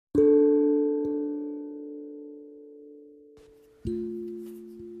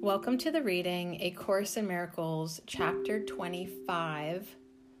Welcome to the reading, A Course in Miracles, Chapter 25,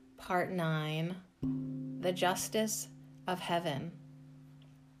 Part 9, The Justice of Heaven.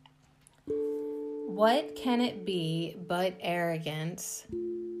 What can it be but arrogance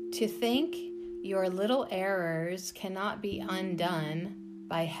to think your little errors cannot be undone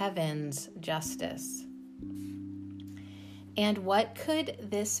by heaven's justice? And what could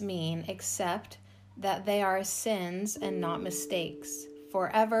this mean except that they are sins and not mistakes,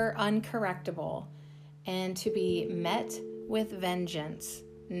 forever uncorrectable, and to be met with vengeance,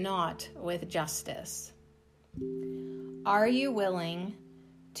 not with justice? Are you willing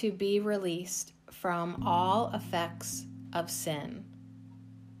to be released from all effects of sin?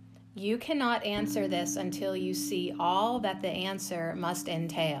 You cannot answer this until you see all that the answer must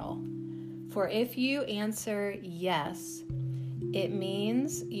entail. For if you answer yes, it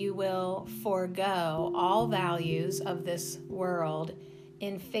means you will forego all values of this world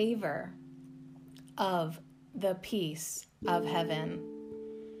in favor of the peace of heaven.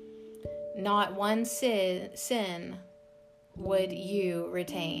 Not one sin would you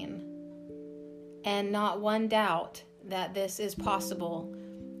retain, and not one doubt that this is possible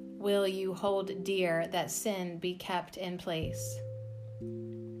will you hold dear that sin be kept in place.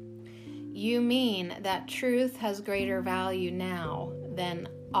 You mean that truth has greater value now than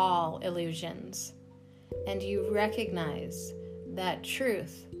all illusions, and you recognize that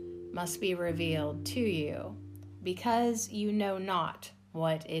truth must be revealed to you because you know not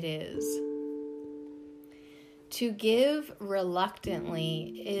what it is. To give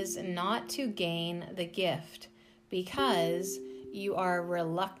reluctantly is not to gain the gift because you are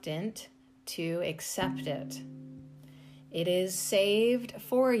reluctant to accept it. It is saved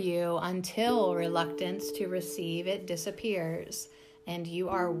for you until reluctance to receive it disappears, and you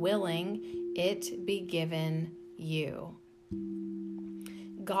are willing it be given you.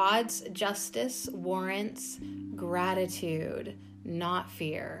 God's justice warrants gratitude, not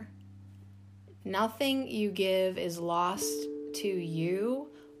fear. Nothing you give is lost to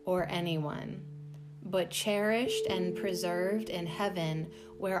you or anyone, but cherished and preserved in heaven,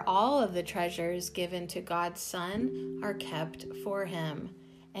 where all of the treasures given to God's Son are kept for him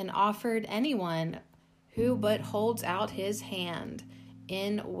and offered anyone who but holds out his hand.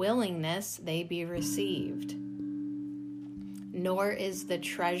 In willingness they be received. Nor is the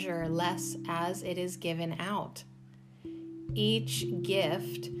treasure less as it is given out. Each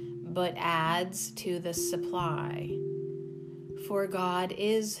gift but adds to the supply. For God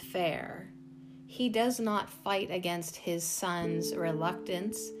is fair. He does not fight against his Son's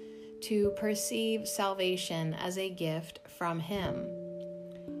reluctance to perceive salvation as a gift from him.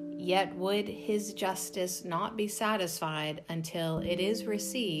 Yet would his justice not be satisfied until it is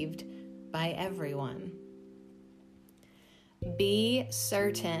received by everyone. Be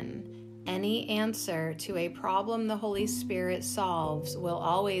certain any answer to a problem the Holy Spirit solves will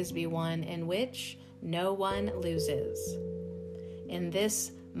always be one in which no one loses. And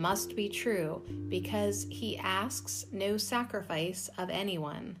this must be true because he asks no sacrifice of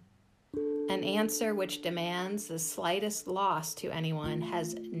anyone. An answer which demands the slightest loss to anyone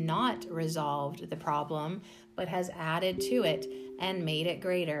has not resolved the problem, but has added to it and made it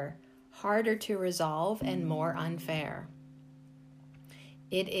greater, harder to resolve, and more unfair.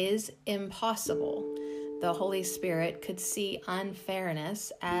 It is impossible the Holy Spirit could see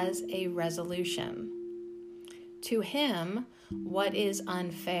unfairness as a resolution. To him, what is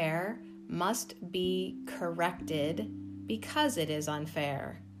unfair must be corrected because it is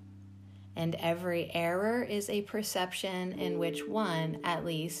unfair. And every error is a perception in which one, at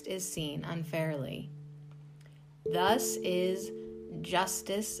least, is seen unfairly. Thus is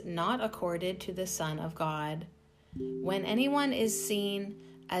justice not accorded to the Son of God. When anyone is seen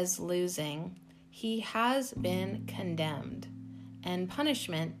as losing, he has been condemned, and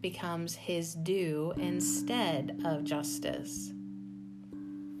punishment becomes his due instead of justice.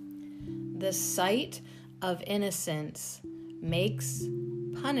 The sight of innocence makes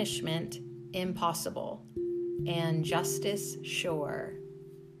punishment impossible and justice sure.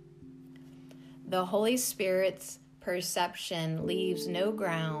 The Holy Spirit's perception leaves no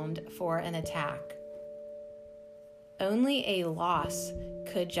ground for an attack. Only a loss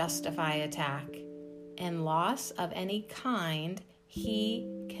could justify attack, and loss of any kind he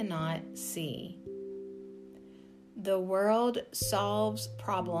cannot see. The world solves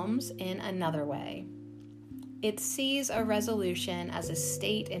problems in another way. It sees a resolution as a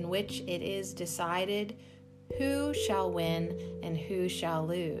state in which it is decided who shall win and who shall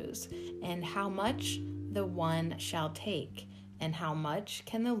lose, and how much the one shall take, and how much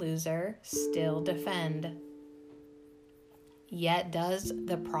can the loser still defend. Yet does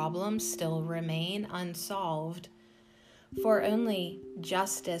the problem still remain unsolved? For only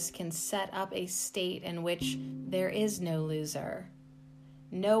justice can set up a state in which there is no loser,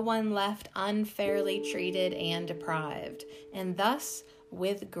 no one left unfairly treated and deprived, and thus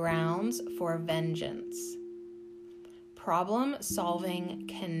with grounds for vengeance. Problem solving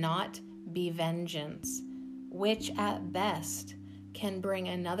cannot be vengeance, which at best can bring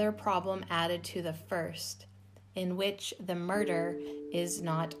another problem added to the first, in which the murder is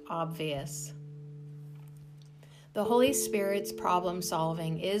not obvious. The Holy Spirit's problem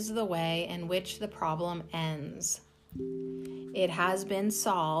solving is the way in which the problem ends. It has been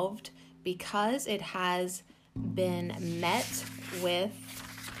solved because it has been met with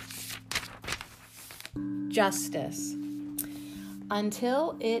justice.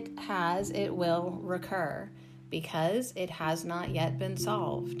 Until it has, it will recur, because it has not yet been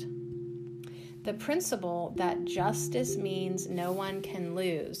solved. The principle that justice means no one can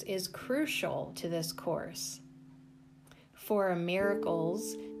lose is crucial to this course. For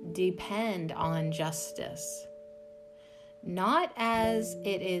miracles depend on justice, not as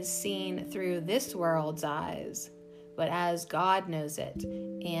it is seen through this world's eyes, but as God knows it,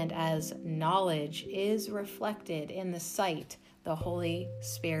 and as knowledge is reflected in the sight the Holy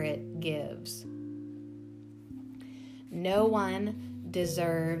Spirit gives. No one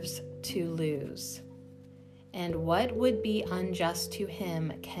deserves to lose, and what would be unjust to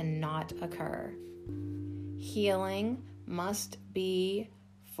him cannot occur. Healing must be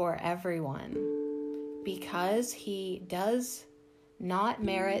for everyone, because he does not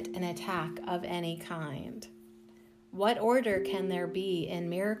merit an attack of any kind. What order can there be in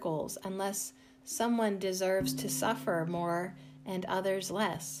miracles unless someone deserves to suffer more and others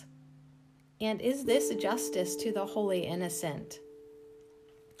less? And is this justice to the wholly innocent?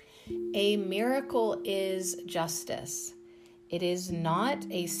 A miracle is justice. It is not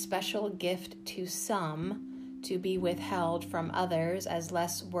a special gift to some to be withheld from others as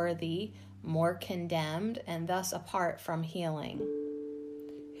less worthy, more condemned, and thus apart from healing.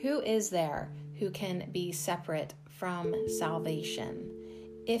 Who is there who can be separate from salvation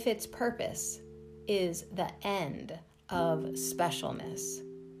if its purpose is the end of specialness?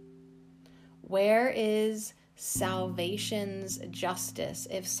 Where is salvation's justice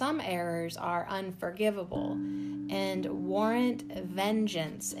if some errors are unforgivable and warrant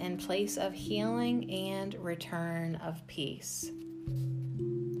vengeance in place of healing and return of peace?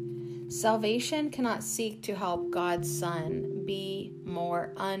 Salvation cannot seek to help God's Son be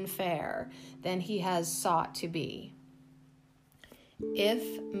more unfair than he has sought to be.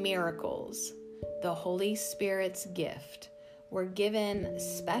 If miracles, the Holy Spirit's gift, were given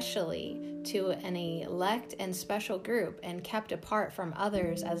specially to an elect and special group and kept apart from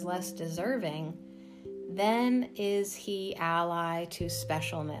others as less deserving, then is he ally to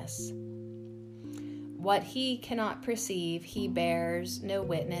specialness. What he cannot perceive, he bears no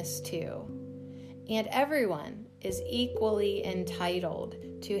witness to. And everyone is equally entitled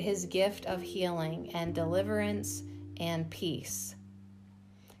to his gift of healing and deliverance and peace.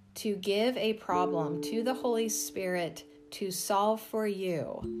 To give a problem to the Holy Spirit to solve for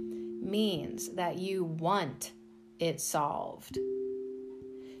you means that you want it solved.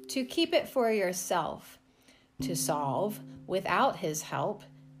 To keep it for yourself to solve without his help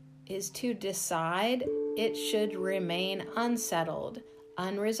is to decide it should remain unsettled,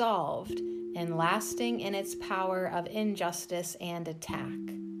 unresolved, and lasting in its power of injustice and attack.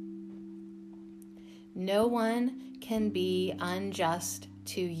 No one can be unjust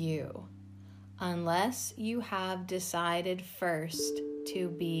to you unless you have decided first to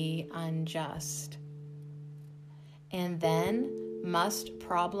be unjust. And then must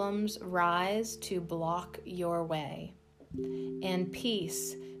problems rise to block your way, and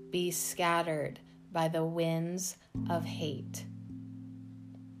peace be scattered by the winds of hate.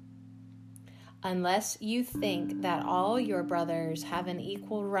 Unless you think that all your brothers have an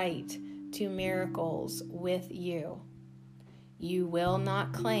equal right to miracles with you, you will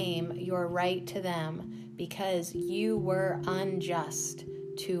not claim your right to them because you were unjust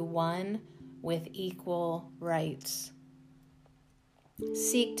to one with equal rights.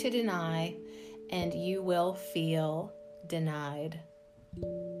 Seek to deny, and you will feel denied.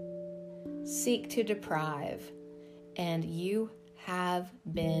 Seek to deprive, and you have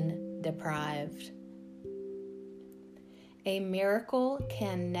been deprived. A miracle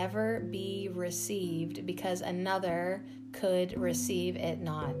can never be received because another could receive it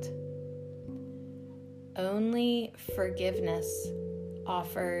not. Only forgiveness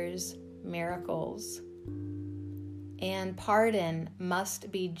offers miracles, and pardon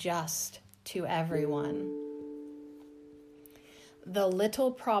must be just to everyone. The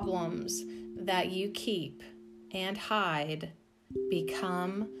little problems that you keep and hide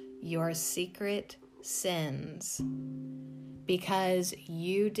become your secret sins, because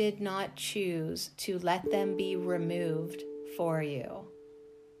you did not choose to let them be removed for you.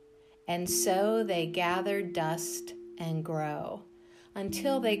 And so they gather dust and grow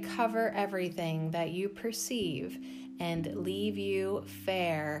until they cover everything that you perceive and leave you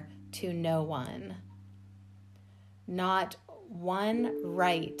fair to no one. Not one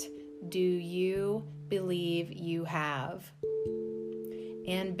right do you believe you have.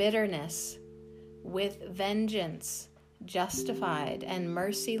 And bitterness, with vengeance justified and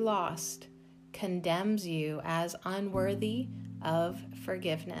mercy lost, condemns you as unworthy of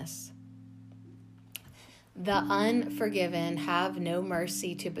forgiveness. The unforgiven have no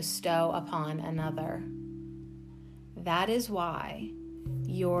mercy to bestow upon another. That is why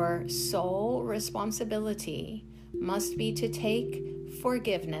your sole responsibility must be to take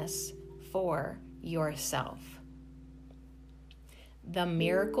forgiveness for yourself. The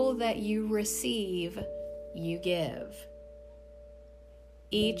miracle that you receive, you give.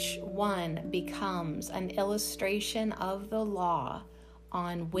 Each one becomes an illustration of the law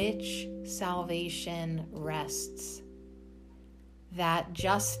on which salvation rests. That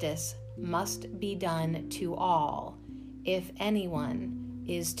justice must be done to all if anyone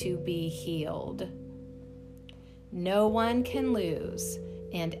is to be healed. No one can lose,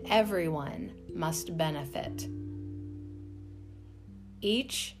 and everyone must benefit.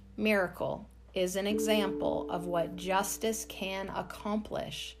 Each miracle is an example of what justice can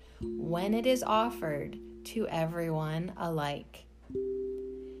accomplish when it is offered to everyone alike.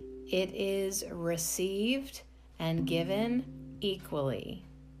 It is received and given equally.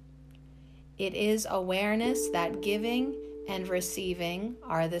 It is awareness that giving and receiving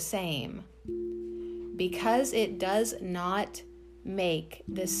are the same. Because it does not make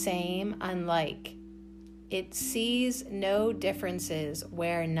the same unlike, it sees no differences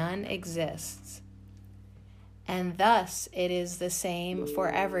where none exists. And thus it is the same for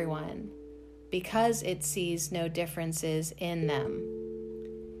everyone, because it sees no differences in them.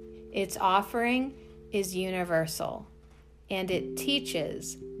 Its offering is universal, and it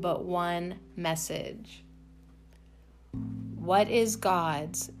teaches but one message. What is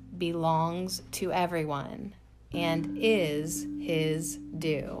God's belongs to everyone and is his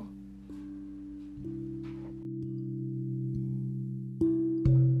due.